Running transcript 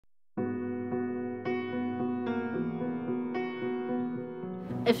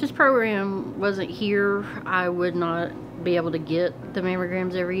If this program wasn't here, I would not be able to get the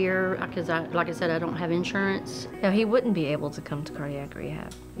mammograms every year because, like I said, I don't have insurance. No, he wouldn't be able to come to cardiac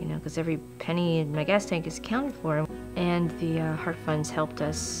rehab, you know, because every penny in my gas tank is accounted for. And the heart funds helped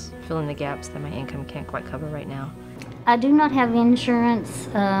us fill in the gaps that my income can't quite cover right now. I do not have insurance,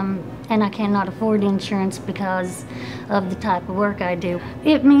 and I cannot afford insurance because of the type of work I do.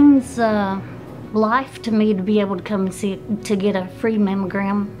 It means life to me to be able to come and see it, to get a free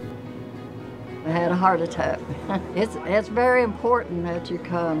mammogram. I had a heart attack. It's very important that you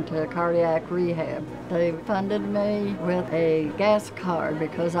come to cardiac rehab. They funded me with a gas card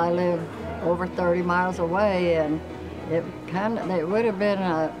because I live over 30 miles away, and it would have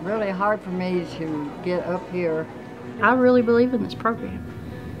been really hard for me to get up here. I really believe in this program.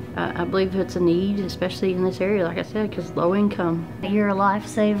 I believe it's a need, especially in this area, like I said, because low income. You're a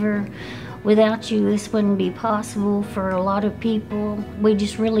lifesaver. Without you, this wouldn't be possible for a lot of people. We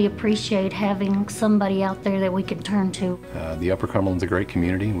just really appreciate having somebody out there that we can turn to. The Upper Cumberland's a great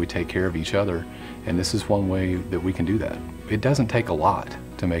community. We take care of each other, and this is one way that we can do that. It doesn't take a lot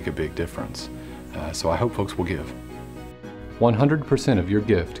to make a big difference, so I hope folks will give. 100% of your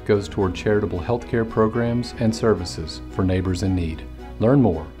gift goes toward charitable healthcare programs and services for neighbors in need. Learn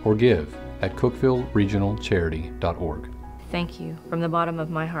more or give at cookevilleregionalcharity.org. Thank you from the bottom of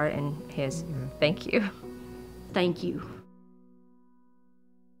my heart and his. Thank you. Thank you.